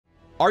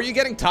Are you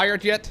getting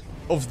tired yet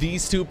of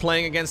these two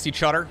playing against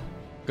each other?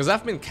 Because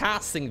I've been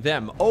casting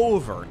them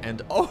over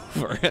and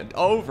over and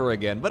over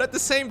again. But at the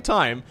same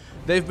time,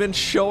 they've been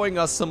showing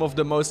us some of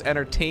the most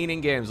entertaining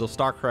games of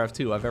StarCraft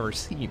 2 I've ever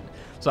seen.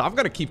 So I'm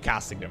going to keep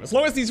casting them. As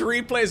long as these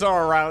replays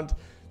are around,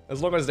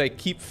 as long as they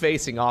keep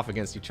facing off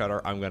against each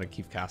other, I'm going to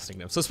keep casting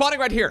them. So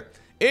spawning right here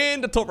in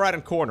the top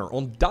right-hand corner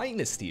on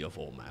Dynasty of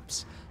all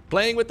maps.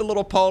 Playing with the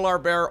little polar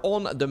bear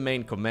on the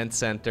main command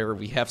center,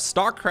 we have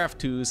StarCraft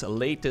 2's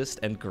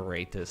latest and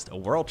greatest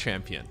world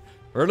champion.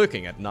 We're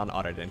looking at none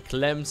other than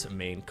Clem's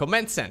main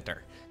command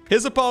center.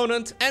 His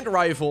opponent and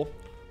rival,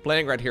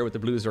 playing right here with the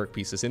blue Zerg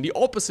pieces in the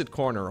opposite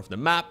corner of the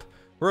map,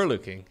 we're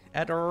looking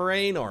at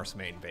Reynor's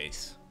main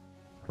base.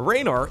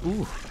 Reynor,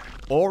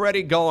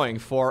 already going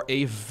for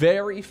a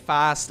very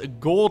fast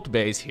gold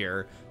base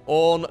here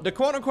on the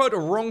quote-unquote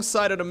wrong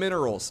side of the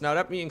minerals. Now,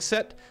 that being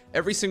said,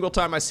 every single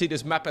time I see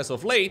this map as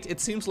of late, it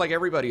seems like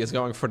everybody is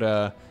going for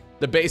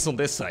the base on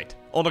this side,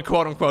 on the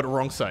quote-unquote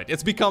wrong side.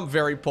 It's become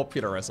very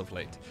popular as of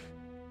late.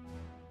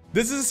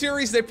 This is a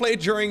series they played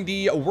during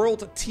the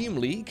World Team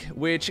League,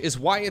 which is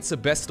why it's a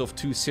best of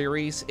 2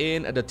 series.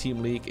 In the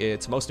Team League,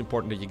 it's most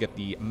important that you get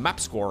the map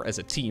score as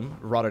a team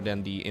rather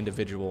than the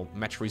individual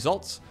match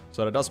results.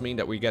 So that does mean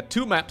that we get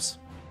 2 maps,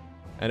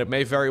 and it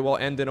may very well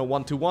end in a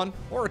 1-1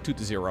 or a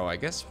 2-0, I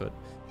guess, but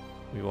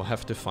we will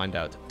have to find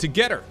out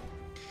together.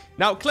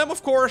 Now, Clem,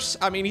 of course,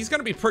 I mean, he's going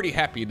to be pretty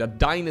happy that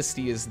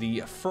Dynasty is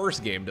the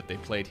first game that they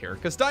played here,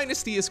 because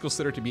Dynasty is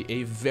considered to be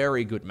a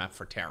very good map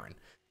for Terran.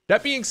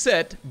 That being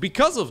said,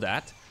 because of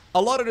that,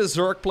 a lot of the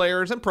Zerg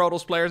players and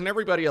Protoss players and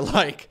everybody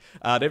alike,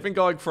 they've been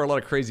going for a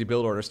lot of crazy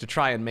build orders to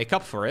try and make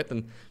up for it.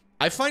 And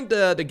I find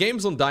the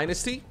games on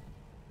Dynasty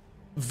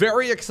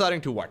very exciting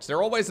to watch.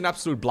 They're always an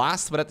absolute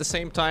blast, but at the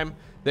same time,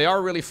 they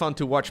are really fun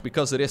to watch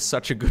because it is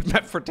such a good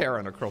map for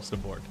Terran across the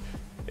board.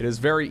 It is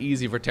very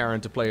easy for Terran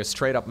to play a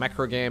straight-up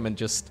macro game and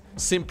just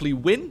simply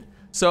win,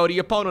 so the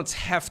opponents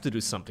have to do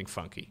something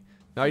funky.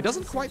 Now, he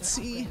doesn't quite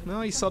see...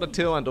 No, he saw the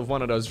tail end of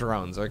one of those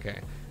drones.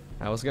 Okay.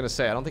 I was gonna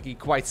say, I don't think he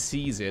quite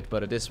sees it,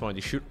 but at this point,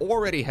 he should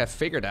already have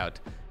figured out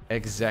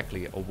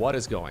exactly what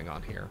is going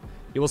on here.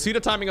 You will see the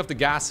timing of the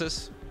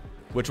gases,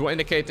 which will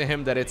indicate to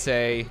him that it's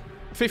a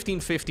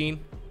 15-15,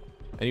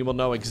 and he will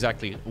know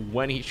exactly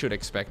when he should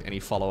expect any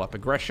follow-up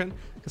aggression,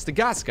 because the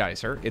gas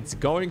geyser, it's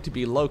going to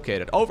be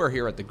located over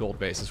here at the gold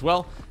base as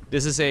well.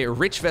 This is a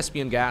rich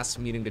Vespian gas,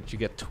 meaning that you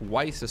get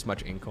twice as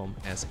much income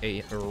as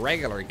a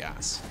regular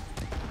gas.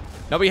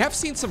 Now, we have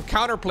seen some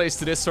counterplays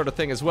to this sort of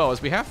thing as well,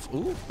 as we have,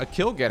 a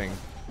kill getting,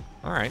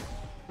 all right,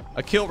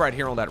 a kill right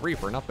here on that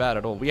Reaper, not bad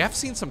at all. We have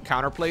seen some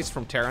counterplays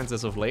from Terrans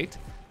as of late,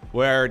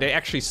 where they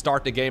actually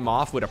start the game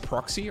off with a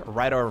proxy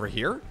right over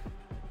here,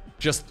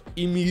 just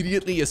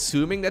immediately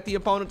assuming that the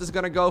opponent is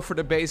going to go for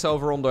the base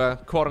over on the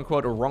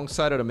quote-unquote wrong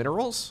side of the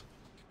minerals.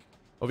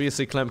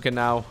 Obviously, Clem can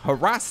now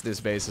harass this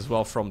base as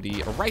well from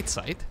the right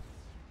side,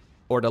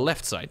 or the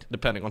left side,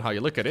 depending on how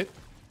you look at it.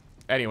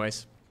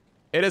 Anyways.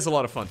 It is a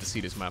lot of fun to see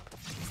this map,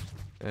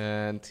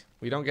 and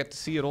we don't get to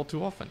see it all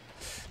too often.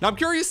 Now, I'm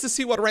curious to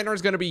see what Reynor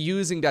is going to be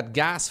using that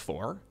gas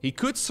for. He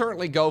could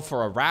certainly go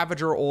for a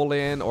Ravager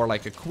all-in, or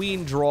like a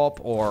Queen drop,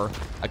 or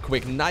a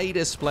quick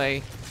Nidus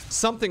play.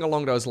 Something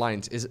along those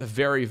lines is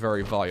very,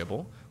 very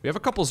valuable. We have a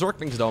couple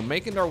Zerglings, though,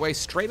 making their way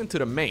straight into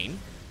the main.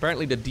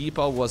 Apparently, the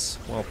depot was,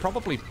 well,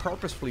 probably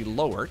purposefully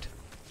lowered.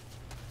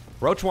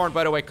 Roach Warren,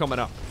 by the way, coming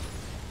up.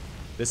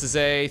 This is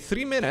a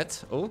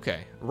 3-minute,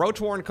 okay,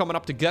 Roach Warren coming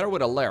up together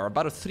with a lair,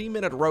 about a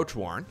 3-minute Roach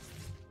Warren.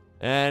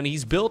 And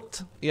he's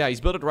built, yeah, he's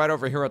built it right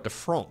over here at the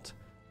front.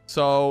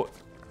 So,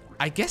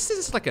 I guess this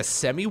is like a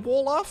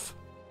semi-wall off,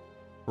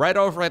 right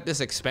over at this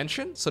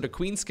expansion, so the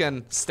queens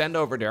can stand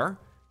over there,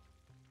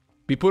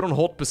 be put on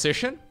hold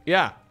position.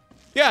 Yeah,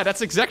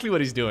 that's exactly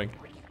what he's doing.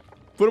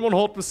 Put them on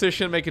hold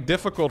position, make it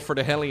difficult for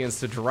the Hellions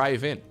to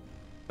drive in.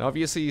 Now,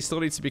 obviously, he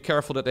still needs to be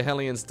careful that the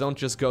Hellions don't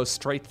just go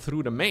straight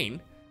through the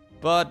main.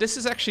 But this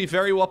is actually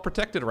very well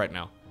protected right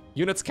now.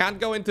 Units can't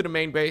go into the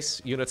main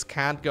base. Units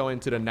can't go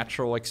into the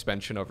natural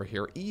expansion over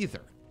here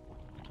either.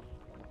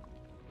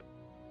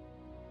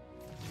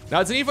 Now,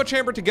 it's an Evo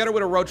chamber together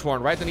with a Roach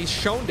Warren, right? And he's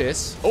shown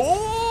this.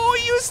 Oh,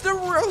 he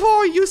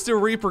used the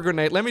Reaper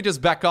grenade. Let me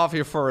just back off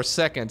here for a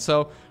second.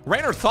 So,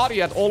 Reynor thought he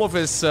had all of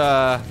his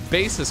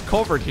bases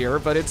covered here,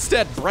 but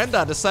instead,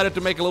 Brenda decided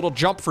to make a little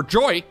jump for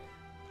joy.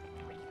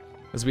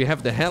 As we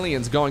have the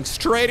Hellions going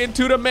straight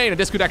into the main, and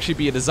this could actually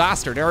be a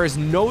disaster. There is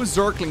no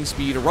Zergling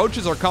speed.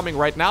 Roaches are coming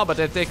right now, but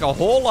they take a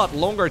whole lot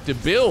longer to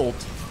build.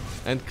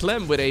 And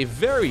Clem with a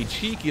very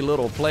cheeky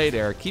little play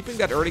there, keeping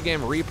that early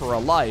game Reaper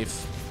alive.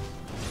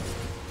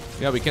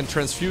 Yeah, we can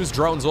transfuse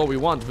drones all we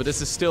want, but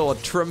this is still a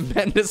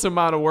tremendous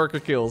amount of worker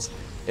kills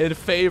in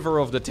favor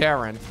of the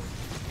Terran.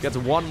 Gets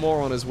one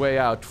more on his way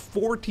out.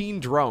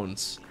 14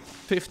 drones.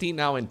 15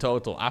 now in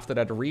total, after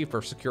that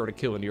Reaper secured a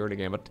kill in the early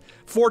game. But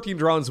 14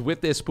 drones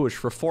with this push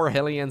for 4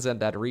 Hellions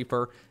and that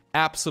Reaper.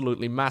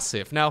 Absolutely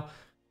massive. Now,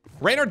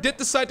 Reynor did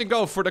decide to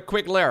go for the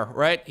quick lair,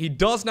 right? He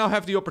does now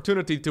have the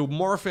opportunity to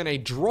morph in a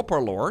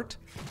Dropper Lord.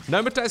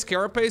 Pneumatized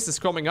Carapace is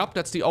coming up.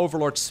 That's the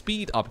Overlord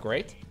speed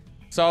upgrade.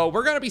 So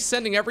we're going to be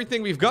sending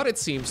everything we've got, it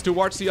seems,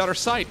 towards the other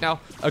side. Now,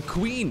 a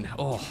queen.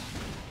 Oh.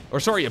 Or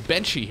sorry, a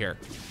Banshee here.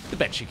 The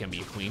Banshee can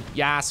be a queen.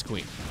 Yes,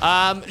 queen.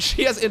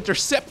 She has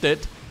intercepted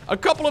a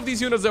couple of these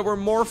units that were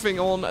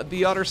morphing on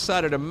the other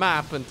side of the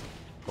map. And,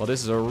 well,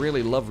 this is a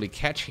really lovely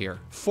catch here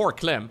for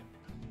Clem.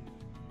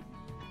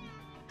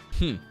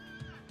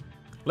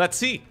 Let's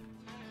see.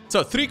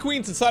 So, 3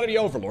 queens inside of the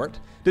Overlord.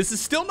 This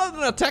is still not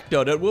an attack,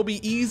 though, that will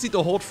be easy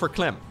to hold for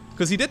Clem.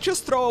 Because he did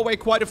just throw away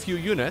quite a few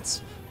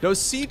units. Those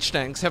siege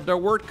tanks have their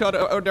work cut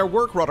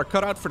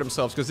out for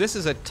themselves, because this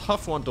is a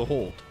tough one to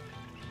hold.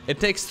 It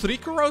takes 3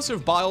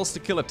 corrosive biles to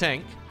kill a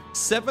tank,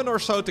 7 or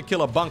so to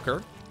kill a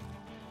bunker.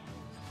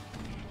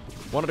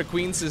 One of the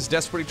queens is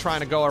desperately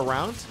trying to go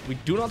around. We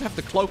do not have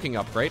the cloaking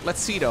upgrade. Let's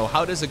see, though,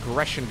 how this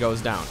aggression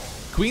goes down.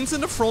 Queens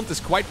in the front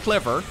is quite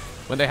clever.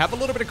 When they have a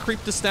little bit of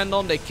creep to stand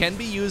on, they can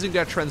be using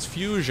their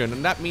transfusion,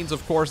 and that means,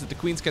 of course, that the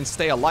queens can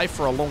stay alive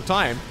for a long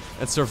time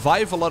and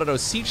survive a lot of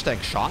those siege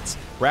tank shots.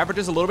 Rabbit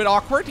is a little bit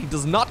awkward. He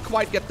does not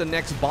quite get the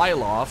next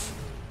bile off,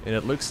 and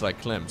it looks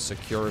like Clem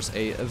secures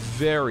a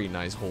very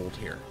nice hold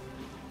here.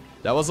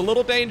 That was a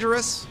little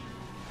dangerous,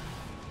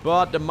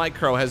 but the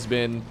micro has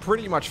been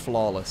pretty much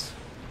flawless.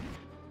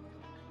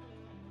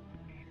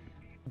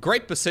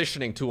 Great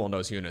positioning, too, on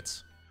those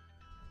units.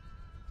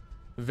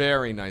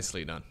 Very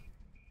nicely done.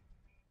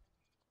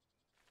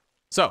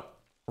 So,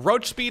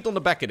 roach speed on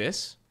the back of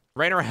this.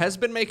 Reynor has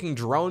been making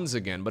drones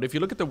again, but if you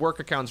look at the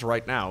worker counts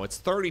right now, it's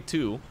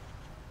 32.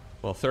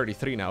 Well,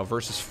 33 now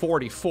versus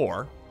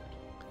 44.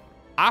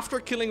 After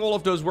killing all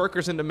of those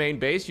workers in the main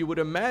base, you would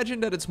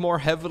imagine that it's more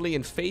heavily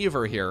in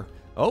favor here.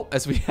 Oh,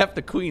 as we have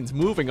the queens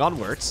moving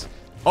onwards.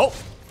 Oh,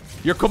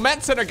 your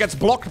command center gets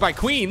blocked by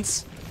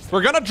queens.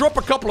 We're gonna drop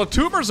a couple of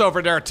tumors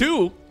over there,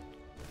 too.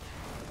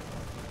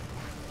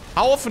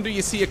 How often do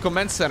you see a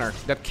command center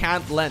that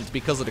can't land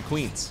because of the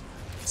queens?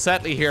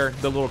 Sadly here,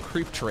 the little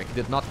creep trick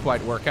did not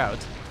quite work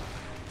out.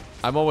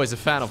 I'm always a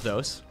fan of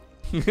those.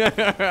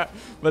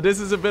 But this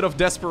is a bit of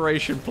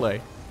desperation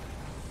play.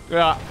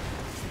 Yeah,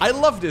 I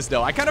love this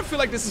though. I kind of feel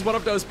like this is one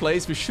of those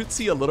plays we should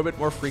see a little bit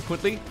more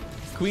frequently.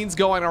 Queens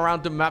going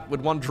around the map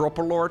with one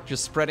dropper lord,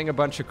 just spreading a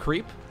bunch of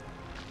creep.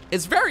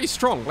 It's very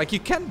strong. Like, you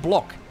can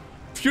block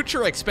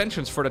future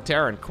expansions for the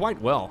Terran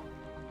quite well.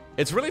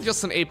 It's really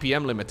just an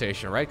APM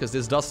limitation, right? Because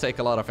this does take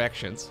a lot of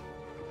actions.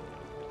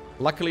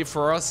 Luckily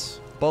for us,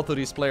 both of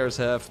these players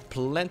have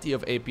plenty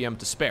of APM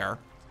to spare.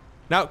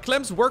 Now,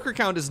 Clem's worker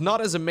count is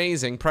not as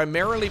amazing,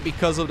 primarily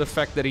because of the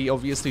fact that he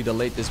obviously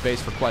delayed this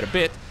base for quite a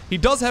bit. He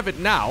does have it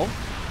now,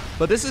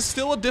 but this is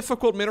still a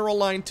difficult mineral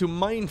line to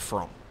mine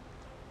from.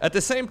 At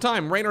the same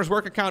time, Reynor's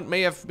worker count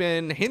may have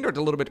been hindered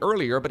a little bit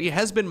earlier, but he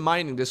has been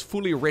mining this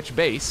fully rich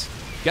base.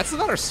 Gets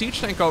another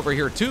siege tank over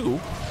here too.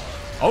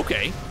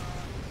 Okay.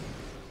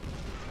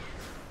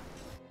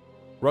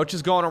 Roach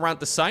is going around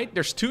the site.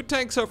 There's 2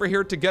 tanks over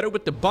here together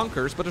with the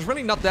bunkers, but there's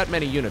really not that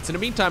many units. In the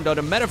meantime, though,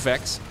 the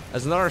Medivacs,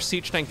 as another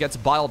siege tank gets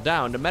biled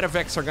down, the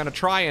Medivacs are going to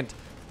try and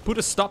put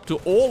a stop to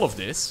all of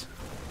this.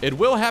 It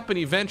will happen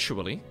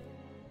eventually.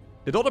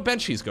 Did all the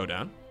Banshees go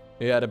down?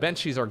 Yeah, the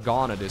Banshees are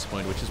gone at this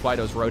point, which is why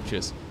those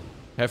Roaches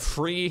have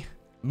free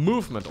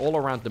movement all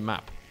around the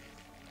map.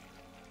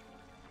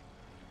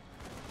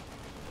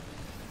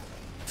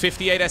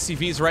 58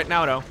 SCVs right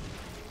now, though.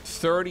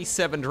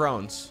 37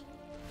 drones.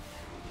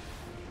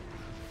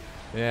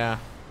 Yeah.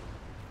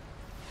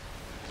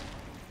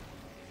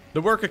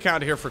 The worker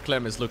count here for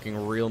Clem is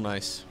looking real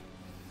nice.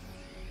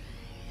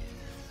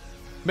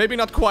 Maybe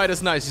not quite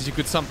as nice as you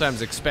could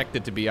sometimes expect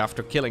it to be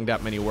after killing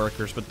that many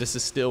workers, but this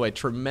is still a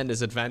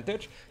tremendous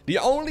advantage. The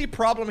only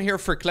problem here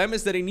for Clem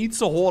is that he needs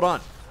to hold on.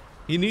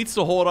 He needs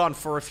to hold on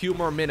for a few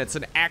more minutes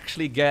and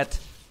actually get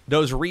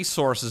those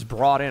resources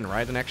brought in,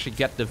 right? And actually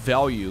get the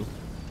value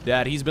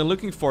that he's been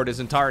looking for this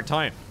entire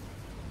time.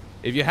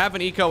 If you have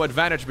an eco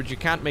advantage, but you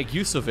can't make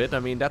use of it, I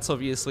mean, that's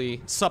obviously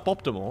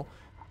suboptimal.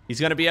 He's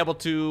going to be able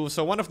to...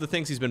 So one of the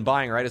things he's been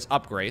buying, right, is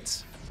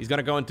upgrades. He's going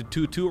to go into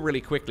 2-2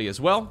 really quickly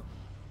as well.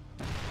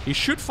 He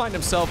should find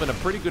himself in a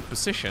pretty good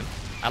position.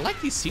 I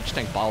like these siege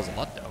tank biles a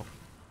lot, though.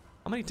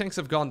 How many tanks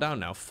have gone down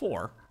now?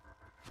 4.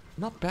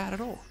 Not bad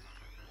at all.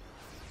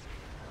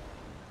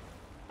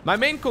 My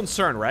main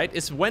concern, right,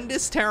 is when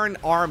this Terran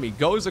army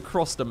goes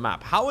across the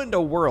map, how in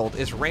the world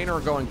is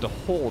Reynor going to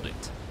hold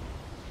it?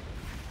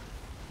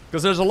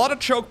 Because there's a lot of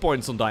choke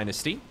points on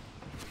Dynasty.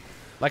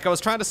 Like I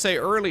was trying to say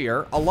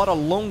earlier, a lot of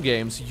long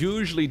games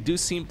usually do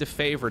seem to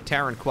favor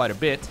Terran quite a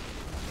bit.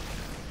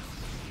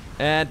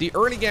 And the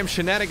early game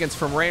shenanigans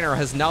from Reynor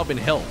has now been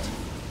held.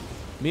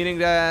 Meaning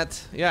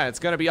that, yeah, it's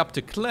going to be up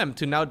to Clem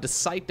to now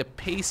decide the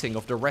pacing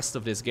of the rest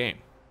of this game.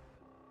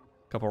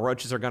 A couple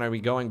Roaches are going to be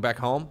going back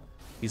home.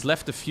 He's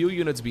left a few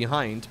units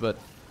behind, but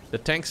the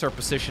tanks are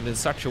positioned in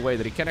such a way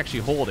that he can actually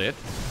hold it.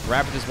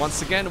 Rabbit is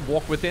once again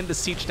walk within the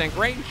siege tank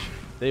range.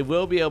 They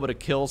will be able to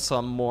kill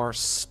some more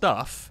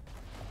stuff.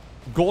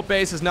 Gold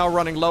base is now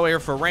running low here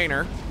for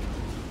Reynor,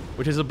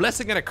 which is a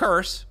blessing and a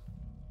curse,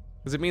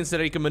 because it means that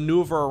he can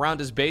maneuver around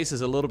his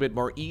bases a little bit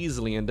more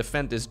easily and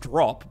defend his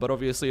drop, but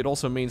obviously it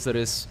also means that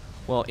his,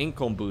 well,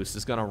 income boost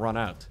is going to run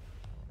out.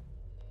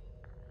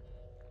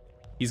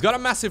 He's got a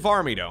massive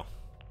army, though.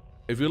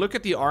 If you look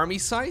at the army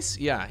size,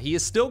 yeah, he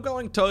is still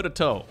going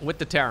toe-to-toe with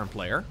the Terran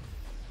player.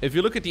 If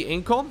you look at the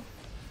income,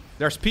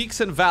 there's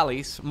peaks and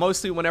valleys,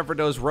 mostly whenever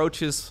those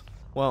roaches,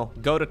 well,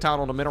 go to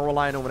town on the mineral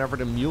line or whenever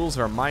the mules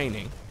are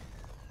mining.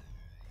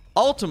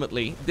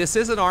 Ultimately, this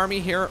is an army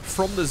here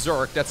from the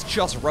Zerg that's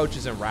just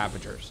roaches and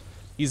ravagers.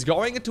 He's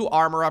going into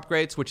armor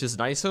upgrades, which is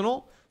nice and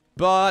all,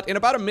 but in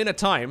about a minute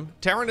time,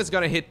 Terran is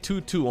going to hit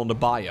 2-2 on the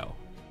bio.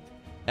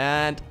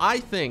 And I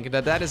think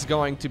that that is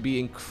going to be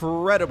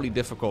incredibly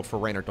difficult for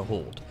Reynor to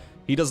hold.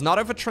 He does not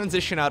have a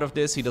transition out of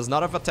this. He does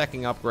not have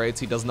attacking upgrades.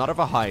 He does not have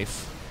a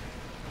hive.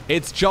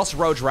 It's just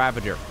Roach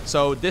Ravager.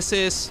 So this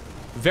is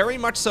very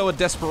much so a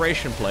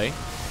desperation play.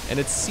 And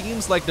it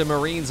seems like the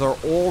Marines are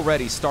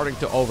already starting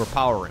to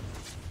overpower him.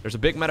 There's a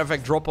big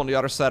medevac drop on the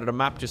other side of the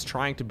map just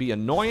trying to be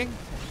annoying.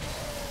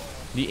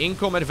 The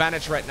income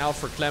advantage right now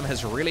for Clem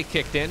has really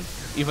kicked in.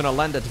 Even a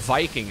landed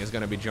Viking is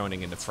going to be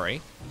joining in the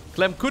fray.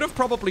 Clem could have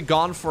probably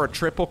gone for a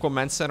triple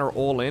command center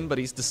all in, but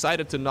he's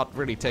decided to not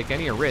really take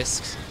any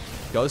risks.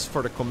 Goes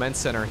for the command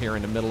center here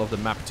in the middle of the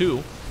map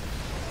too.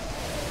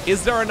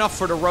 Is there enough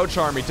for the Roach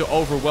army to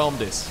overwhelm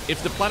this?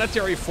 If the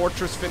planetary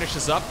fortress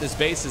finishes up, this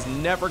base is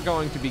never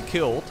going to be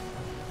killed.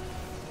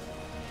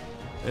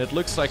 And it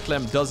looks like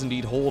Clem does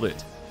indeed hold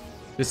it.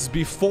 This is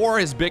before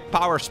his big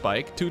power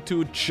spike.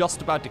 2-2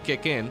 just about to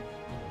kick in.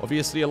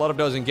 Obviously, a lot of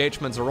those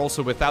engagements are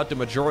also without the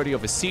majority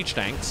of his siege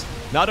tanks.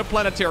 Now the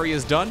planetary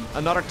is done.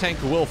 Another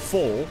tank will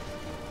fall.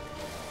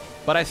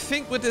 But I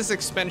think with this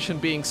expansion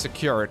being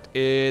secured,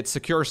 it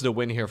secures the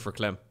win here for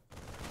Clem.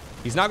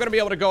 He's not going to be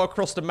able to go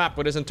across the map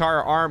with his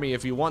entire army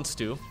if he wants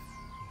to.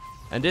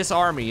 And this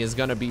army is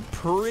going to be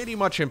pretty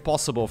much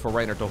impossible for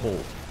Reynor to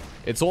hold.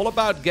 It's all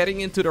about getting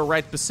into the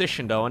right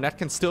position, though, and that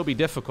can still be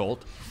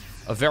difficult.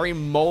 A very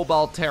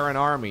mobile Terran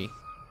army.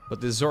 But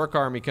the Zerg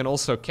army can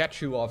also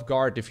catch you off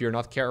guard if you're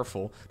not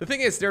careful. The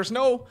thing is, there's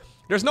no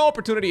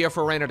opportunity here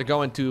for Reynor to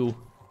go into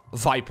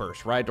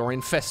Vipers, right? Or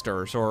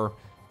Infestors, or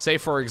say,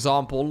 for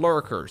example,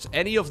 Lurkers.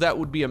 Any of that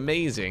would be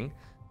amazing.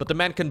 But the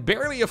man can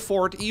barely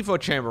afford Evo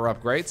Chamber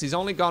upgrades. He's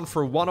only gone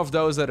for one of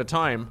those at a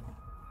time.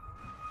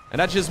 And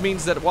that just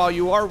means that while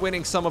you are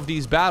winning some of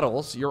these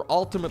battles, you're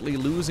ultimately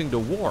losing the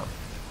war.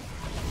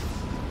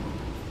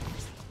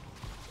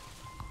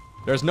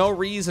 There's no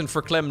reason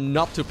for Clem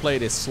not to play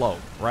this slow,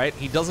 right?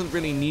 He doesn't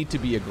really need to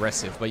be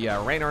aggressive. But yeah,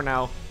 Reynor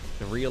now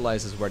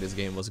realizes where this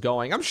game was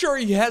going. I'm sure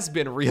he has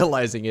been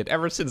realizing it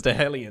ever since the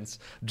Hellions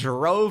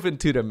drove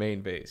into the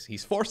main base.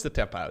 He's forced to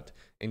tap out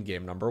in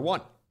game number 1.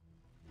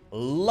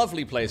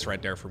 Lovely place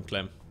right there from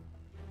Clem.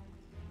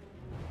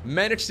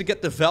 Managed to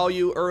get the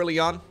value early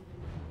on.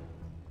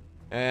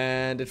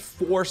 And it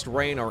forced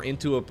Reynor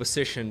into a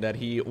position that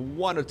he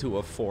wanted to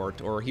afford,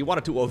 or he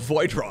wanted to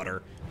avoid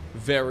rather,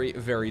 very,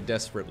 very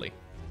desperately.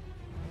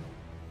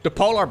 The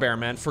Polar Bear,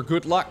 man, for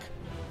good luck.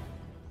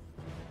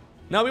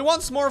 Now we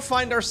once more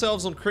find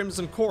ourselves on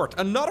Crimson Court.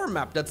 Another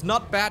map that's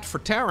not bad for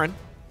Terran.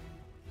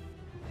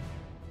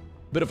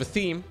 Bit of a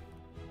theme.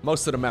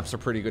 Most of the maps are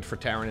pretty good for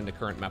Terran in the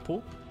current map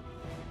pool.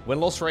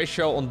 Win-loss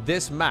ratio on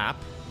this map,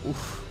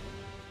 oof,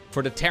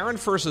 for the Terran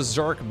versus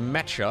Zerg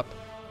matchup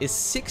is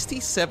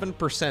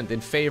 67%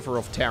 in favor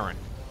of Terran.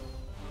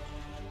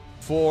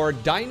 For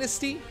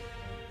Dynasty,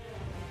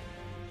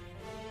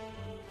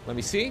 let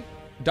me see.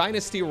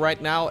 Dynasty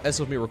right now, as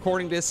of me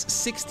recording this,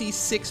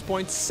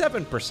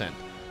 66.7%.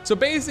 So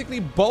basically,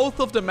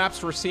 both of the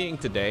maps we're seeing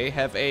today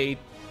have a,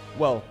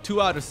 well,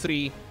 2 out of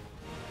 3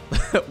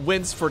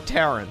 wins for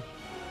Terran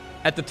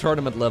at the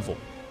tournament level.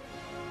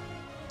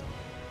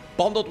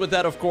 Bundled with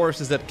that, of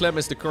course, is that Clem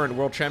is the current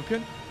world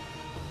champion.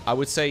 I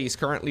would say he's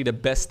currently the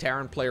best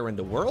Terran player in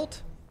the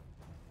world.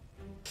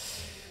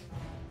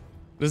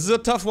 This is a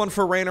tough one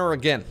for Reynor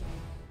again.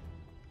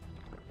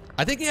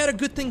 I think he had a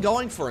good thing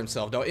going for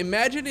himself, though.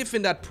 Imagine if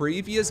in that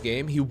previous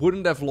game, he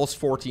wouldn't have lost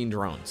 14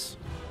 drones,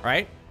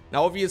 right?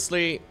 Now,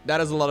 obviously,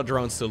 that is a lot of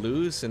drones to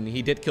lose, and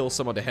he did kill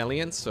some of the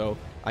Hellions, so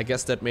I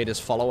guess that made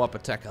his follow-up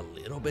attack a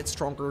little bit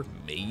stronger,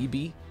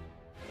 maybe.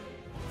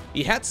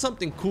 He had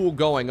something cool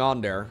going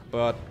on there,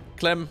 but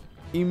Clem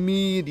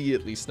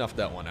immediately snuffed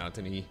that one out,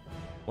 and he,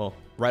 well,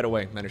 right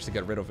away managed to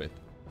get rid of it.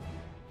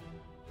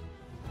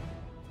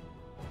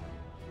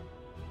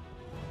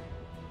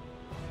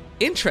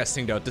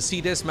 Interesting, though, to see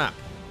this map.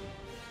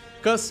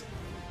 Because,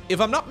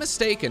 if I'm not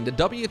mistaken, the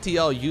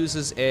WTL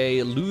uses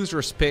a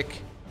loser's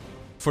pick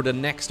for the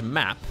next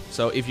map.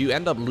 So if you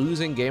end up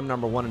losing game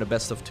number 1 in the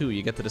best of 2,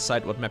 you get to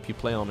decide what map you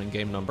play on in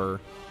game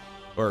number...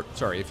 Or,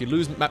 sorry, if you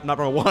lose map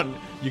number 1,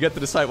 you get to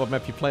decide what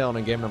map you play on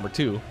in game number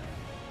 2.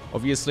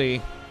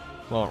 Obviously,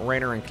 well,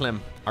 Reynor and Clem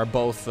are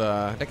both...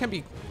 they can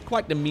be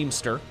quite the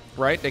memester,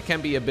 right? They can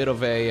be a bit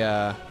of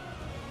a...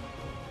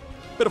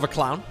 bit of a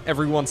clown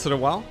every once in a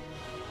while.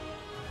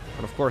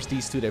 And of course,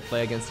 these two, they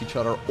play against each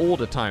other all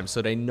the time,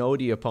 so they know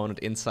the opponent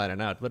inside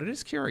and out. But it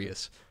is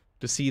curious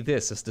to see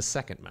this as the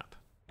second map.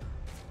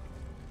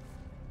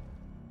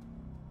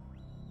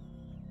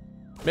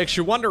 Makes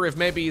you wonder if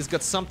maybe he's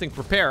got something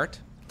prepared.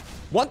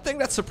 One thing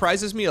that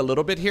surprises me a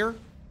little bit here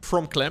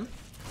from Clem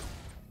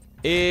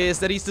is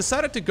that he's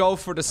decided to go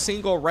for the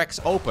single Rex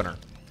opener.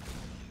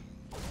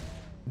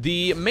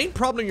 The main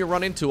problem you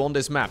run into on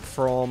this map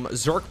from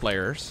Zerg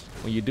players,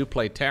 when you do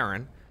play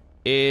Terran,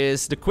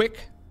 is the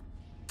quick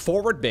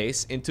forward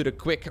base into the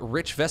quick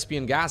rich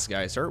Vespian gas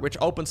geyser, which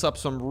opens up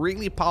some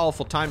really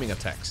powerful timing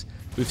attacks.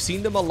 We've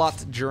seen them a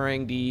lot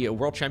during the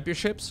World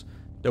Championships.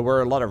 There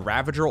were a lot of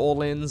Ravager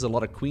all-ins, a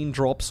lot of Queen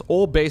drops,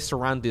 all based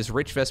around this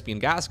rich Vespian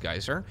gas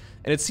geyser.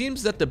 And it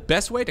seems that the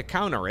best way to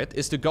counter it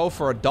is to go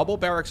for a double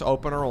barracks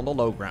opener on the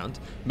low ground,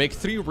 make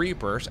 3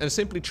 Reapers, and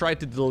simply try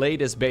to delay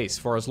this base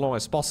for as long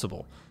as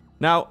possible.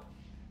 Now,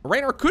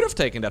 Reynor could have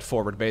taken that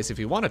forward base if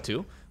he wanted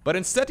to, but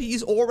instead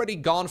he's already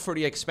gone for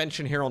the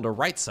expansion here on the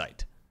right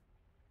side.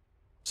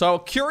 So,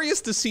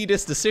 curious to see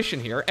this decision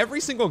here.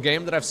 Every single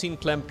game that I've seen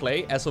Clem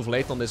play as of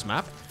late on this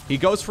map, he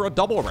goes for a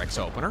double Rex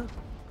opener.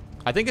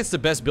 I think it's the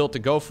best build to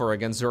go for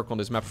against Zerg on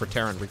this map for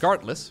Terran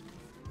regardless.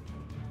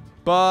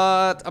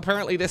 But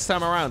apparently this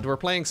time around, we're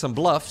playing some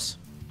bluffs.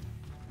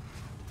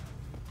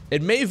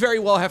 It may very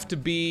well have to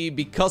be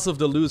because of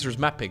the loser's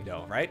map pick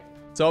though, right?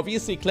 So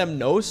obviously Clem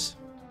knows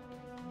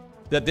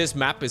that this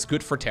map is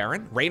good for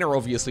Terran. Reynor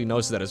obviously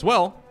knows that as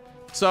well.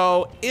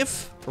 So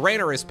if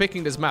Reynor is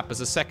picking this map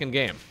as a second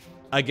game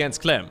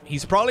against Clem,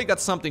 he's probably got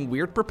something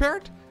weird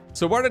prepared.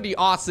 So what are the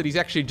odds that he's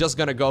actually just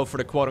gonna go for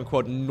the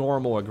quote-unquote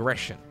normal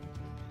aggression?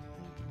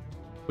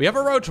 We have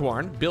a Roach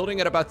Warren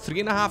building at about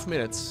 3.5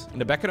 minutes in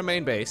the back of the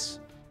main base.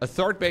 A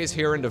third base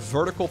here in the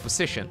vertical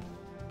position.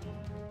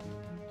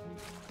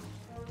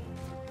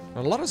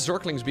 A lot of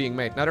Zerglings being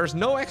made. Now there's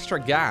no extra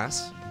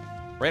gas.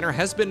 Reynor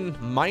has been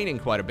mining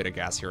quite a bit of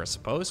gas here, I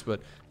suppose,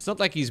 but it's not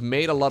like he's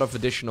made a lot of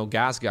additional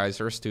gas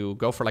geysers to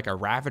go for like a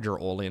Ravager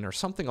all-in or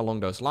something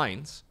along those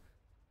lines.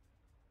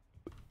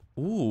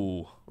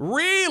 Ooh,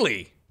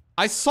 really?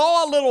 I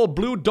saw a little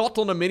blue dot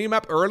on the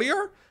minimap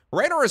earlier.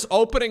 Reynor is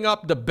opening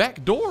up the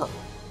back door.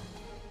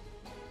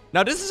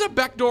 Now, this is a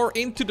back door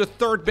into the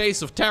third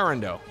base of Terran,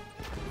 though.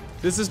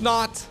 This is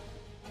not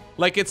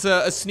like it's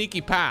a sneaky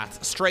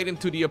path straight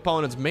into the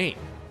opponent's main.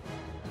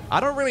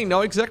 I don't really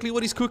know exactly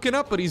what he's cooking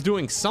up, but he's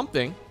doing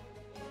something.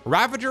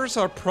 Ravagers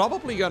are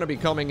probably going to be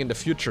coming in the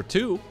future,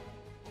 too.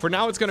 For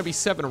now, it's going to be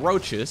 7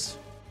 Roaches.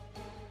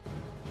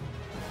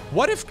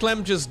 What if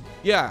Clem just,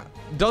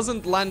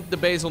 doesn't land the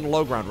base on the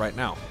low ground right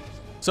now?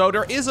 So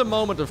there is a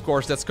moment, of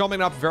course, that's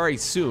coming up very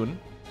soon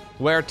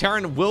where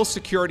Terran will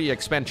secure the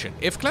expansion.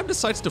 If Clem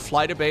decides to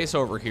fly the base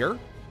over here,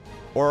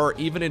 or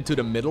even into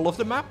the middle of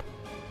the map,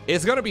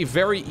 it's going to be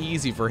very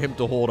easy for him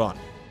to hold on.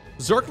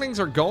 Zerglings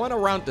are going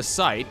around the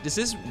site. This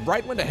is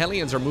right when the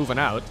Hellions are moving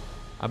out.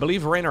 I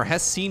believe Reynor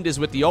has seen this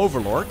with the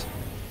Overlord.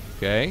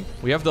 Okay,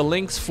 we have the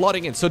Lynx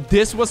flooding in. So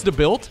this was the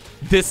build?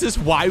 This is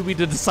why we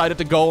decided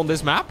to go on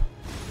this map?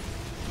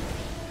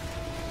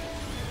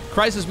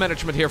 Crisis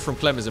management here from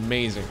Clem is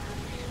amazing.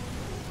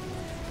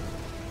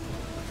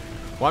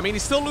 Well, I mean,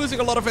 he's still losing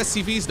a lot of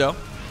SCVs, though.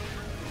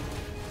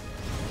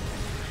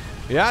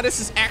 Yeah, this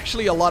is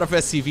actually a lot of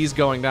SCVs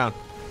going down.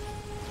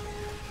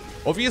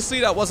 Obviously,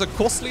 that was a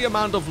costly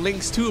amount of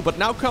links, too, but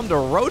now come the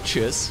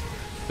Roaches.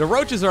 The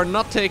Roaches are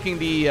not taking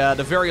the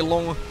very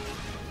long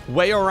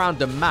way around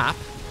the map.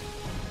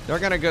 They're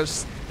gonna go...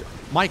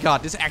 My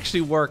god, this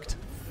actually worked.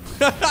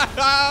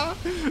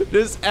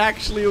 This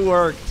actually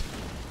worked.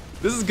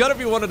 This is gonna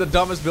be one of the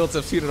dumbest builds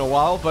I've seen in a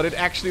while, but it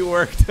actually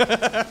worked.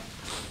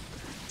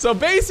 So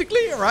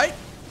basically, right,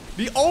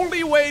 the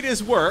only way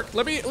this worked,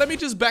 let me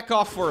just back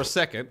off for a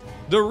second.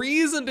 The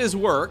reason this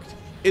worked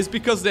is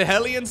because the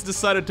Hellions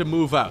decided to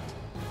move out.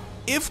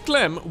 If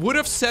Clem would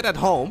have sat at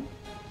home,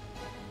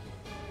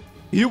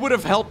 he would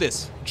have held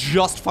this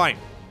just fine.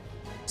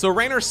 So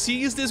Reynor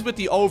sees this with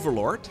the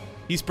Overlord.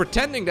 He's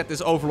pretending that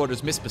this Overlord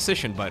is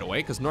mispositioned, by the way,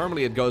 because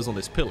normally it goes on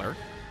this pillar.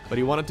 But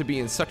he wanted to be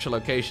in such a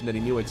location that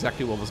he knew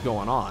exactly what was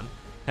going on.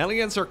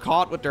 Hellions are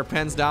caught with their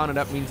pens down, and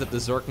that means that the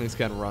Zerglings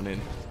can run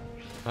in.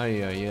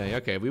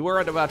 Okay, we were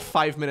at about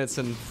 5 minutes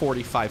and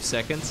 45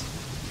 seconds.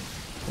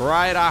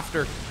 Right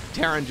after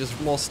Terran just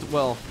lost,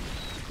 well,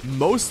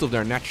 most of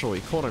their natural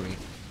economy.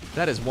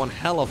 That is one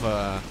hell of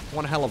a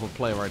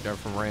play right there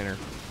from Reynor.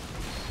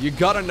 You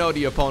gotta know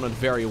the opponent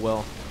very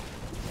well.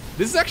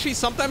 This is actually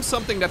sometimes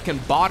something that can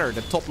bother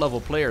the top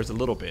level players a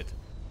little bit.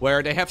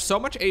 Where they have so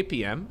much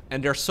APM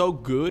and they're so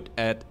good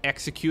at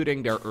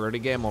executing their early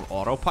game on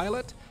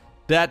autopilot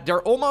that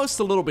they're almost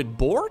a little bit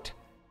bored.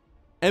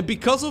 And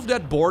because of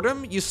that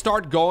boredom, you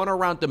start going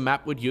around the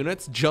map with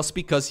units just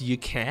because you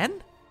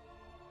can?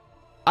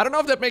 I don't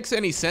know if that makes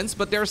any sense,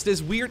 but there's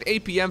this weird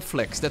APM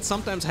flex that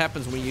sometimes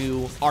happens when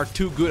you are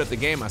too good at the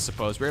game, I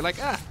suppose. Where you're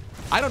like,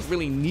 I don't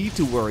really need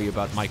to worry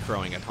about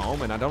microing at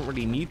home, and I don't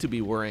really need to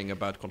be worrying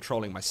about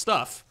controlling my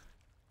stuff.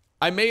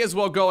 I may as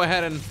well go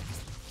ahead and,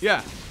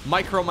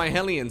 micro my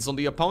Hellions on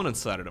the opponent's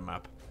side of the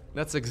map.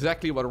 That's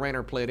exactly what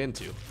Reynor played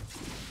into.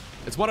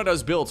 It's one of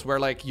those builds where,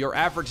 like, your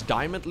average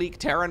Diamond League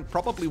Terran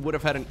probably would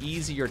have had an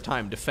easier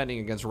time defending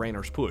against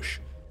Reynor's push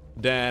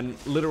than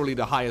literally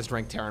the highest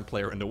ranked Terran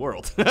player in the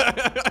world.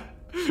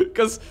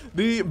 Because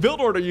the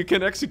build order you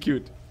can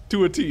execute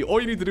to a T.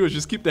 All you need to do is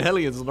just keep the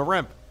Hellions on the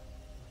ramp.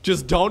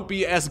 Just don't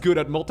be as good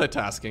at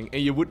multitasking,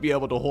 and you would be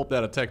able to hold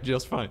that attack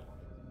just fine.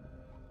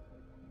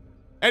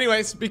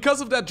 Anyways,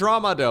 because of that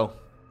drama, though,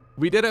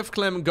 we did have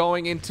Clem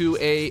going into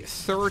a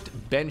third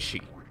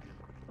Banshee.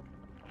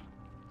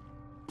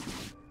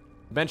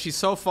 Banshee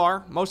so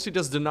far, mostly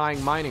just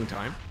denying mining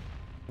time.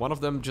 One of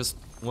them just,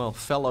 well,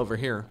 fell over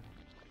here.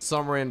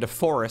 Somewhere in the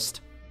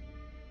forest,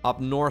 up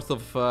north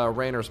of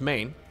Reynor's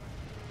main.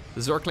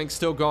 The Zergling's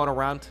still going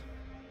around.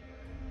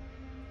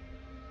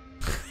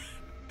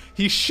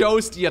 He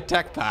shows the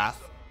attack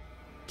path.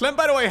 Clem,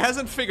 by the way,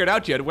 hasn't figured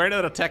out yet where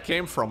that attack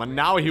came from, and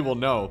now he will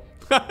know.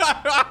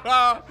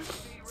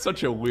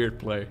 Such a weird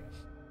play.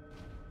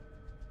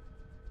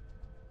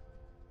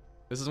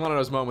 This is one of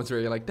those moments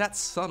where you're like, that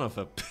son of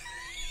a...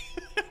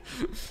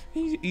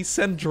 he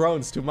sent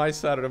drones to my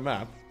side of the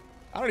map.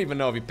 I don't even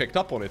know if he picked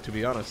up on it, to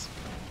be honest.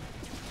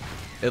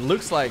 It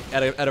looks like,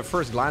 at a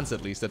first glance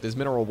at least, that this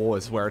mineral wall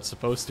is where it's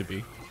supposed to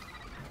be.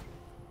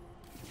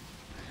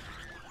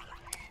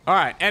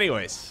 Alright,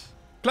 anyways.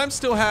 Clem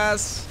still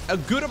has a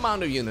good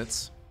amount of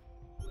units.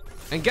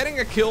 And getting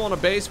a kill on a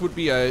base would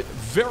be a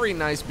very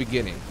nice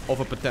beginning of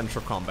a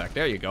potential comeback.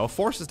 There you go.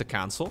 Forces to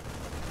cancel.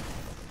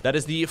 That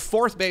is the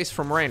 4th base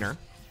from Reynor.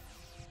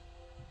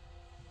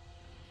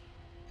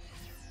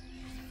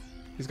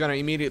 He's gonna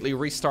immediately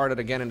restart it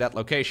again in that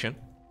location.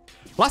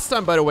 Last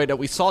time, by the way, that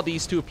we saw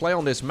these two play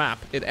on this map,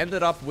 it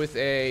ended up with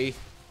a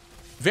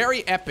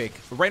very epic...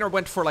 Reynor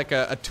went for like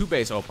a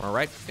 2-base opener,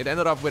 right? It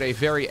ended up with a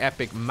very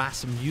epic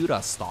Mass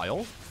Muta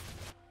style.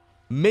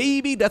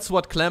 Maybe that's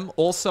what Clem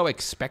also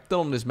expected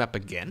on this map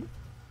again.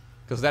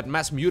 Because that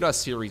Mass Muta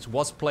series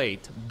was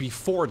played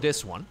before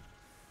this one.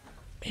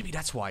 Maybe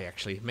that's why,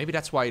 actually. Maybe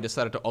that's why he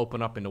decided to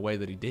open up in the way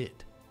that he did.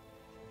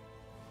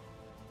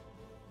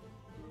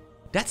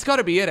 That's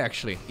gotta be it,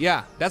 actually.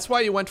 Yeah, that's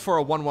why you went for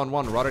a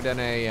 1-1-1 rather than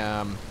a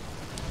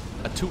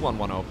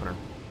 2-1-1 opener.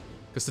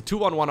 Because the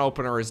 2-1-1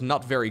 opener is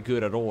not very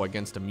good at all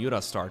against a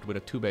Muta start with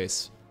a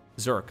 2-base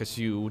Zerg, because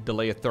you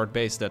delay a 3rd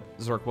base that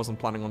Zerg wasn't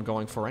planning on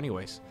going for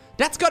anyways.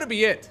 That's gotta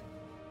be it!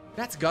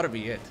 That's gotta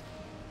be it.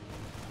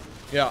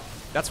 Yeah,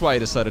 that's why I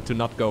decided to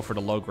not go for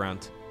the low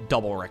ground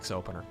double Rex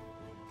opener.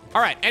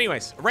 Alright,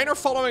 anyways, Reynor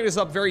following this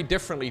up very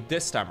differently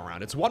this time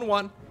around. It's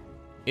 1-1,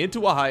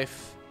 into a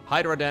Hive,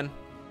 Hydra Den.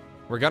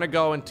 We're gonna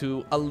go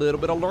into a little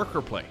bit of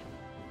lurker play.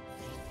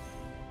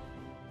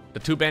 The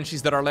 2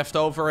 Banshees that are left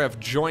over have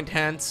joint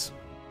hands,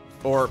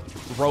 or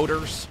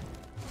rotors.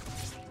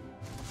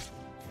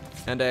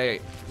 And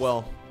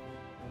well,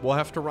 we'll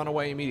have to run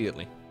away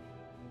immediately.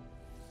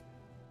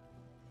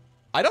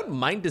 I don't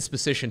mind this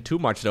position too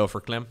much though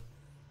for Clem.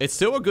 It's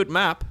still a good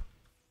map.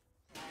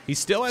 He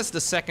still has the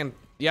 2nd,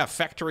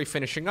 factory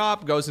finishing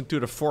up, goes into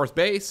the 4th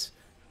base.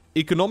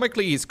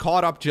 Economically, he's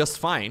caught up just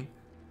fine.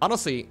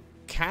 Honestly,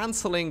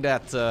 canceling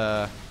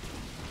that,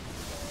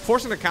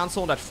 forcing the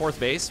cancel on that 4th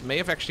base may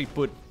have actually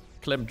put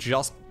Clem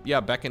just,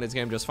 back in his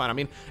game just fine. I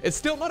mean, it's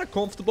still not a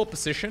comfortable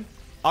position.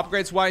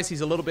 Upgrades-wise,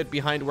 he's a little bit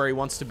behind where he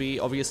wants to be.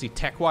 Obviously,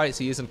 tech-wise,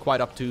 he isn't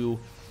quite up to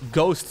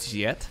Ghosts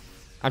yet.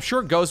 I'm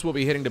sure Ghosts will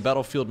be hitting the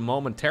battlefield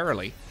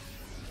momentarily.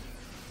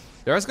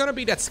 There's gonna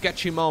be that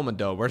sketchy moment,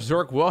 though, where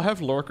Zerg will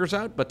have Lurkers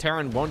out, but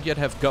Terran won't yet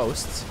have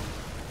Ghosts.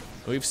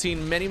 We've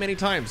seen many, many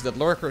times that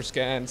Lurkers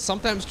can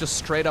sometimes just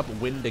straight up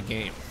win the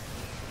game.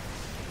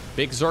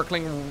 Big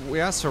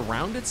Zergling,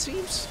 surround, it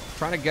seems.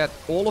 Trying to get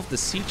all of the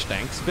siege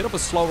tanks. Bit of a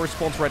slow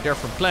response right there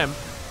from Clem.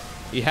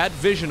 He had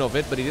vision of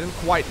it, but he didn't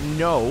quite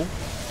know.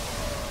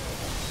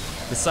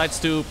 Decides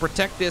to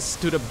protect this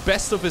to the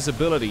best of his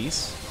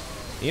abilities.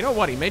 You know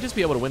what? He may just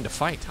be able to win the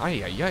fight.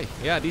 Ay, ay, ay.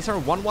 Yeah, these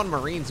are 1-1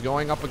 Marines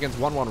going up against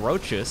 1-1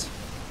 Roaches.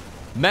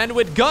 Man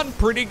with gun,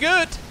 pretty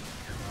good.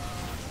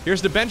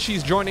 Here's the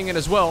Banshees joining in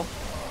as well.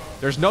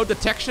 There's no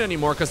detection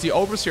anymore because the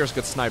Overseers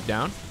got sniped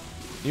down.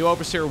 New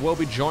Overseer will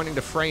be joining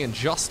the fray in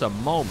just a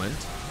moment.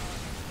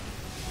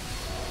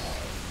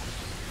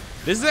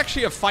 This is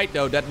actually a fight,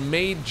 though, that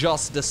may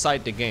just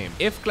decide the game.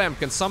 If Clem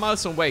can somehow,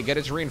 some way get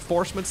his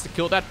reinforcements to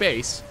kill that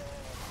base,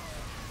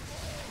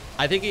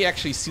 I think he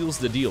actually seals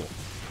the deal.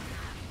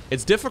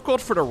 It's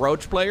difficult for the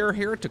Roach player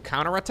here to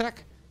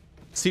counterattack.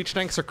 Siege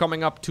tanks are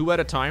coming up 2 at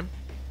a time.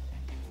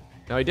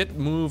 Now, he did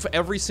move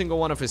every single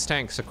one of his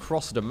tanks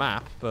across the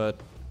map, but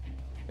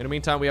in the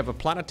meantime, we have a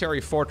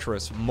planetary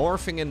fortress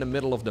morphing in the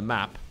middle of the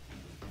map.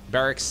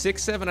 Barracks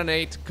 6, 7, and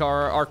 8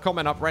 are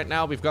coming up right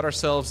now. We've got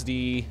ourselves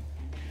the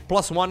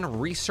 +1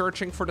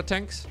 researching for the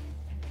tanks.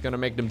 Gonna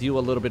make them deal a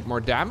little bit more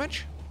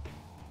damage.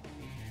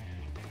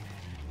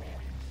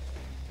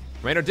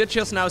 Reynor did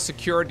just now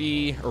secure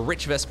the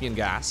rich Vespian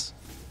gas,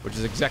 which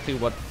is exactly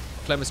what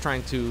Clem is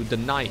trying to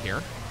deny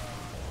here.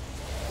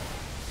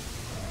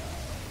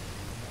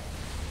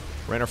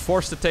 Reynor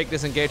forced to take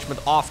this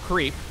engagement off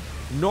creep.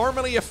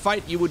 Normally a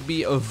fight you would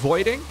be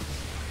avoiding,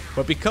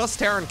 but because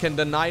Terran can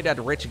deny that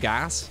rich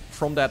gas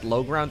from that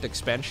low ground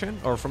expansion,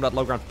 or from that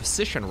low ground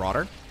position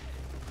rather,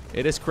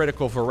 it is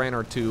critical for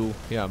Reynor to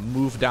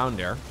move down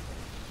there.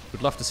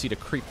 We'd love to see the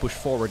creep push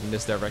forward in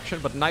this direction,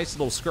 but nice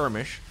little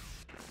skirmish.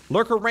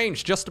 Lurker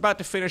range just about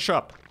to finish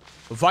up.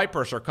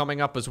 Vipers are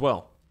coming up as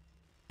well.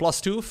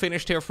 +2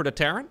 finished here for the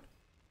Terran.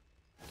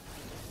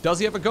 Does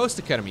he have a Ghost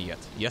Academy yet?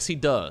 Yes, he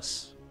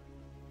does.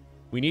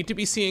 We need to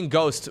be seeing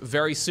Ghosts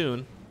very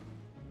soon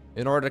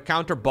in order to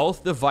counter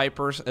both the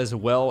Vipers as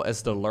well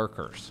as the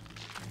Lurkers.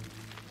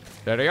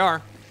 There they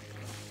are.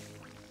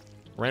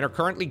 Reynor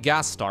currently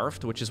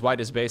gas-starved, which is why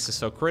this base is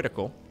so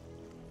critical.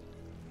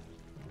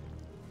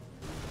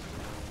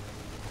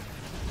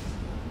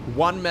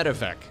 One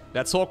medevac.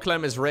 That's all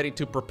Clem is ready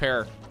to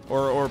prepare,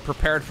 or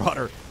prepared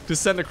rather, to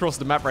send across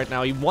the map right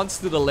now. He wants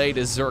to delay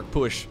this Zerg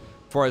push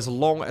for as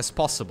long as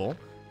possible.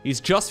 He's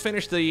just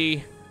finished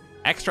the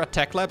extra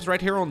tech labs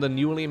right here on the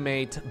newly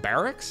made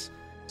barracks.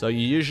 So you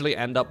usually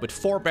end up with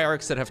 4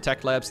 barracks that have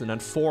tech labs and then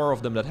 4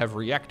 of them that have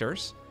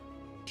reactors.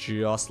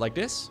 Just like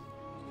this.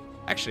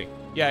 Actually,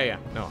 yeah.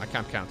 No, I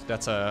can't count.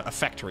 That's a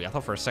factory. I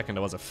thought for a second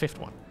there was a 5th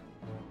one.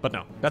 But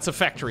no, that's a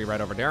factory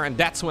right over there. And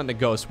that's when the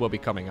Ghost will be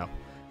coming up.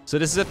 So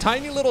this is a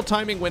tiny little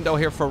timing window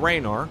here for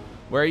Reynor,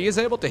 where he is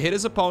able to hit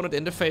his opponent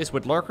in the face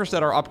with Lurkers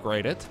that are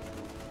upgraded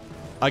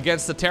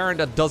against the Terran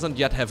that doesn't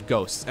yet have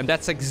Ghosts. And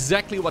that's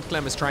exactly what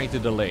Clem is trying to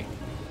delay.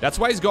 That's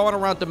why he's going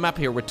around the map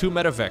here with 2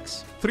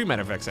 medevacs. 3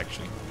 medevacs,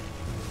 actually.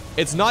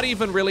 It's not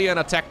even really an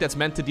attack that's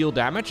meant to deal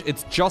damage.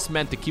 It's just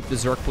meant to keep the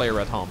Zerg player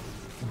at home.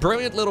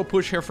 Brilliant little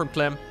push here from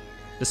Clem.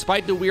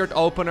 Despite the weird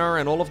opener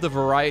and all of the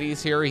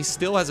varieties here, he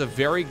still has a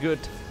very good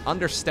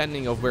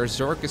understanding of where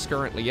Zerg is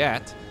currently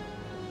at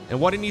and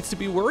what he needs to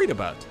be worried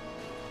about.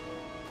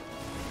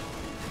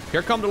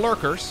 Here come the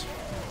Lurkers,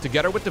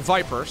 together with the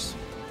Vipers.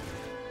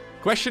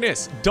 Question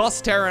is, does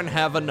Terran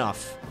have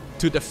enough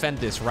to defend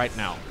this right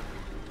now?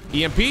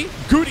 EMP?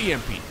 Good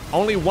EMP.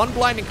 Only 1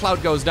 blinding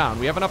cloud goes down.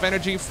 We have enough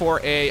energy for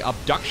a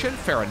abduction.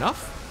 Fair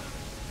enough.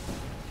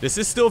 This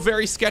is still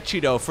very sketchy,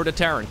 though, for the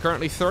Terran.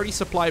 Currently 30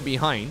 supply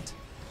behind.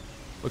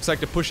 Looks like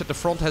the push at the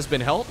front has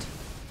been held.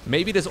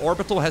 Maybe this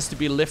orbital has to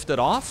be lifted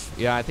off.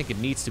 Yeah, I think it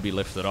needs to be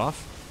lifted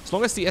off. As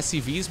long as the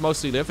SCVs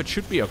mostly live, it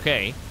should be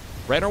okay.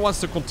 Reynor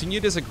wants to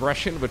continue this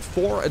aggression with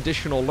 4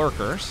 additional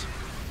Lurkers.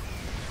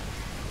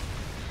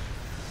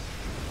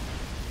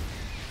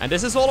 And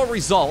this is all a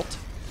result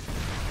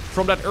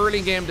from that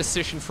early game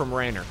decision from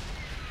Reynor.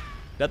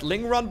 That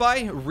Ling run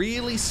by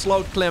really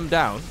slowed Clem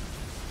down.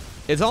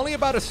 It's only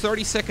about a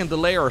 30-second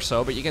delay or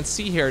so, but you can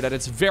see here that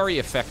it's very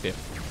effective.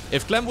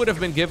 If Clem would have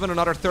been given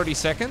another 30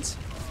 seconds,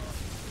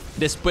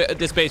 this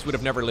base would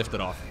have never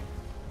lifted off.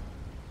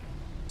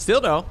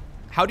 Still though,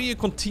 how do you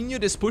continue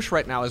this push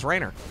right now as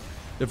Reynor?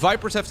 The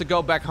Vipers have to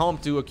go back home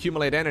to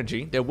accumulate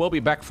energy. They will be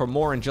back for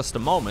more in just a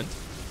moment.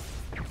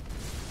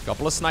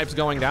 Couple of snipes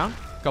going down.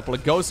 Couple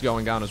of Ghosts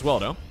going down as well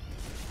though.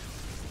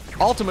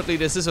 Ultimately,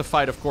 this is a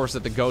fight, of course,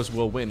 that the Ghost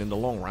will win in the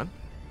long run.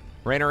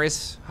 Reynor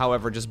is,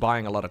 however, just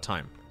buying a lot of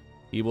time.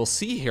 You will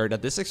see here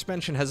that this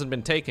expansion hasn't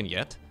been taken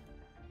yet.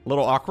 A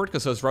little awkward,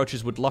 because those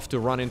roaches would love to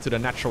run into the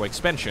natural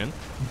expansion.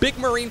 Big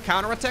Marine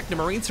counterattack. The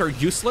Marines are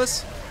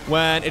useless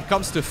when it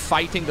comes to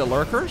fighting the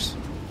Lurkers.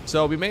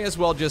 So we may as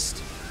well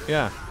just,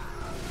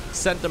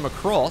 send them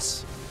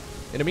across.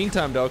 In the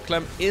meantime, though,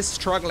 Clem is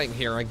struggling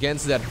here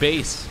against that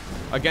base.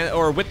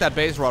 With that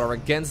base, rather,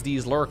 against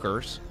these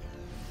Lurkers.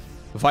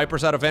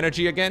 Vipers out of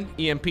energy again,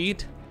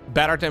 EMP'd,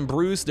 battered and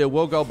bruised. They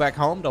will go back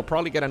home. They'll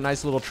probably get a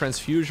nice little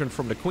transfusion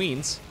from the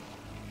Queens.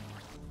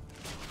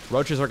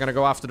 Roaches are going to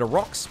go after the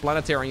rocks.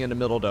 Planetary in the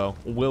middle, though,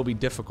 will be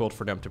difficult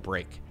for them to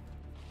break.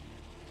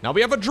 Now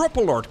we have a drop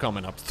alert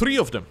coming up. 3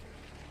 of them.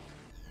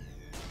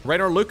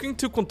 Reynor looking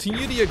to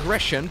continue the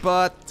aggression,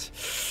 but...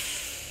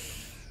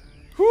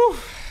 Whew.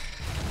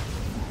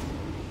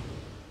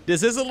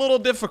 This is a little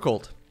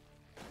difficult.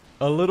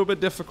 A little bit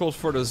difficult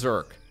for the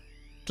Zerg.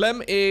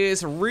 Clem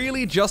is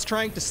really just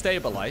trying to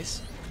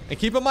stabilize. And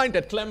keep in mind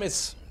that Clem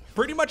is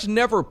pretty much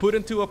never put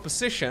into a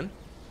position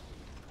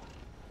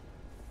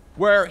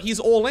where he's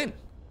all in.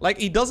 Like,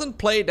 he doesn't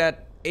play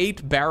that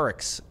 8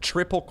 barracks,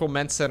 triple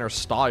command center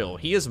style.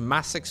 He is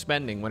mass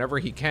expanding whenever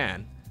he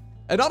can.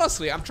 And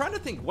honestly, I'm trying to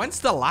think,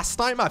 when's the last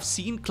time I've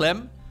seen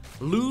Clem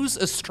lose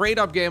a straight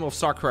up game of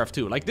StarCraft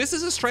 2? Like, this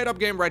is a straight up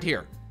game right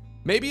here.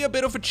 Maybe a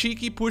bit of a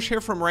cheeky push here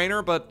from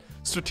Reynor, but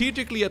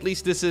strategically at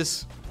least this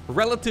is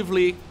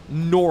relatively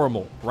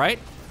normal, right?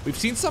 We've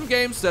seen some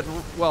games that,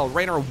 well,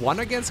 Reynor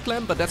won against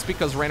Clem, but that's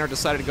because Reynor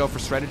decided to go for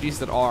strategies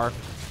that are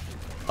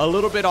a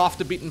little bit off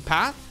the beaten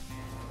path.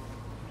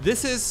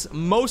 This is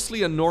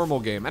mostly a normal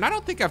game, and I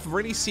don't think I've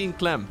really seen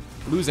Clem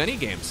lose any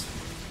games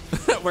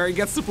where he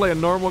gets to play a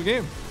normal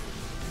game.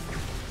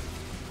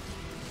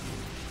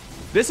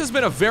 This has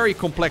been a very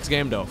complex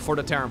game, though, for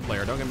the Terran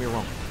player, don't get me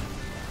wrong.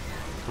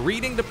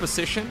 Reading the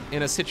position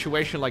in a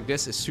situation like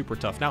this is super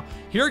tough. Now,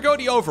 here go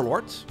the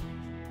Overlords.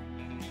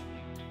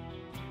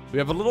 We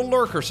have a little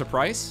Lurker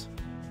surprise.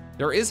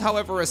 There is,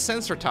 however, a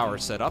sensor tower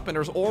set up, and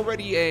there's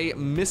already a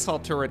missile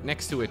turret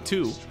next to it,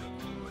 too.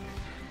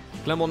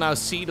 Clem will now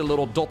see the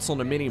little dots on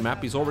the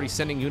mini-map. He's already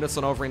sending units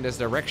on over in this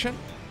direction.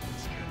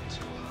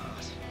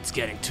 It's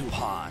getting too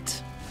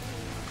hot.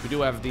 We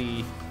do have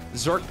the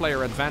Zerg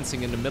player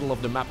advancing in the middle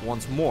of the map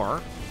once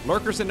more.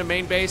 Lurkers in the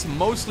main base,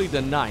 mostly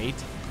denied.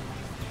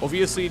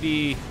 Obviously,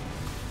 the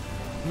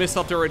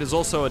missile turret is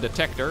also a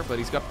detector, but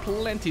he's got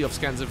plenty of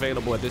scans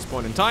available at this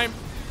point in time.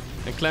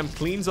 And Clem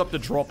cleans up the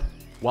drop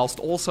whilst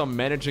also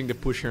managing the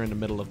push here in the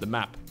middle of the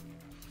map.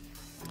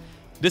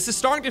 This is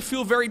starting to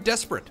feel very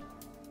desperate.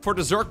 For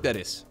the Zerg, that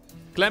is.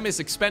 Clem is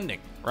expanding,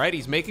 right?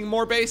 He's making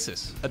more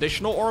bases.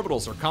 Additional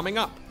orbitals are coming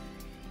up.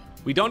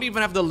 We don't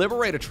even have the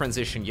Liberator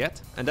transition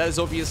yet, and that is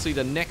obviously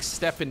the next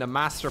step in the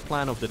master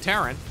plan of the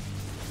Terran.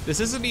 This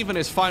isn't even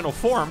his final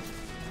form.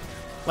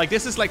 Like,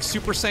 this is like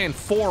Super Saiyan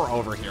 4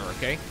 over here,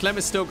 okay? Clem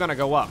is still gonna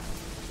go up.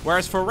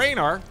 Whereas for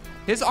Reynor,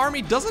 his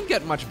army doesn't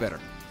get much better.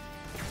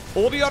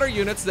 All the other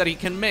units that he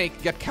can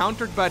make get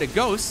countered by the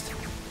Ghost,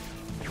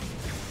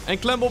 and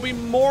Clem will be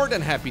more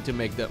than happy to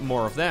make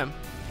more of them.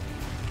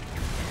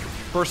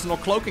 Personal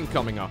cloaking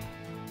coming up.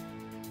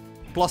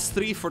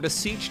 +3 for the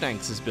siege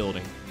tanks is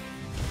building.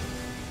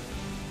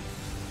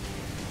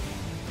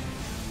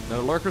 Now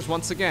the lurkers,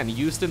 once again,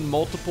 used in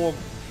multiple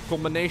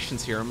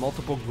combinations here,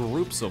 multiple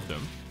groups of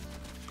them.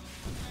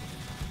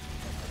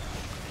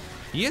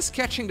 He is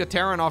catching the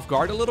Terran off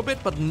guard a little bit,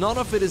 but none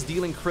of it is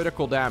dealing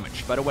critical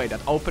damage. By the way, that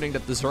opening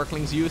that the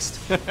Zerglings used,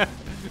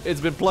 it's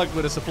been plugged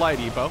with a supply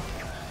depot.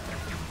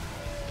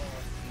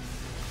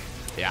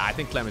 Yeah, I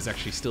think Clem is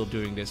actually still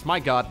doing this. My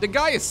god, the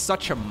guy is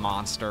such a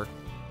monster.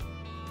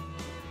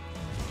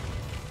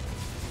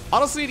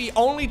 Honestly, the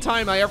only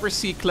time I ever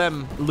see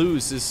Clem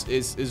lose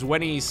is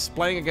when he's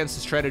playing against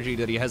a strategy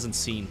that he hasn't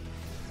seen.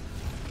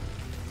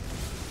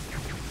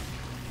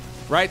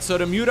 Right, so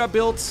the Muta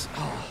builds...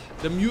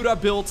 The Muta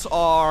builds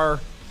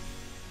are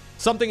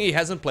something he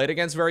hasn't played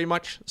against very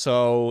much.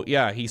 So,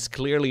 yeah, he's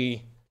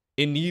clearly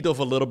in need of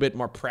a little bit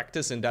more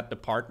practice in that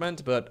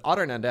department. But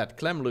other than that,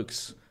 Clem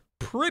looks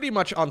pretty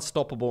much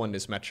unstoppable in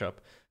this matchup.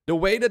 The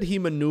way that he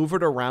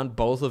maneuvered around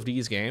both of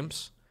these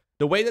games,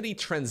 the way that he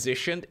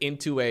transitioned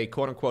into a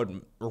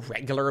quote-unquote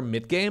regular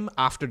mid-game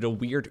after the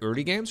weird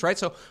early games, right?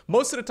 So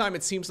most of the time,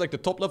 it seems like the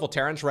top-level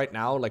Terrans right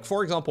now, like,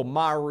 for example,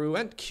 Maru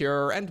and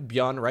Cure and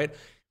Bjorn, right?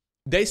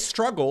 They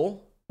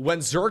struggle when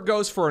Zerg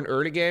goes for an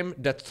early game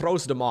that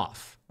throws them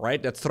off,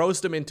 right? That throws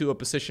them into a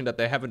position that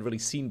they haven't really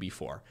seen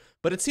before.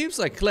 But it seems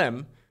like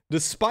Clem,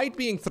 despite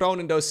being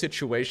thrown in those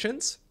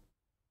situations,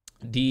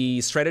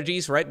 the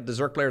strategies, right, the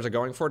Zerg players are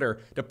going for,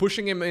 they're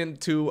pushing him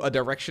into a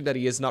direction that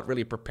he is not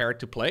really prepared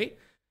to play.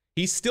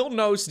 He still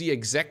knows the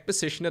exact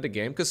position of the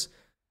game because,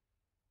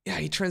 yeah,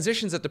 he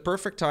transitions at the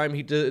perfect time.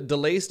 He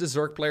delays the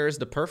Zerg players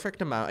the perfect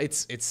amount.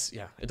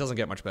 Yeah, it doesn't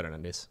get much better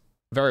than this.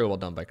 Very well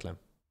done by Clem.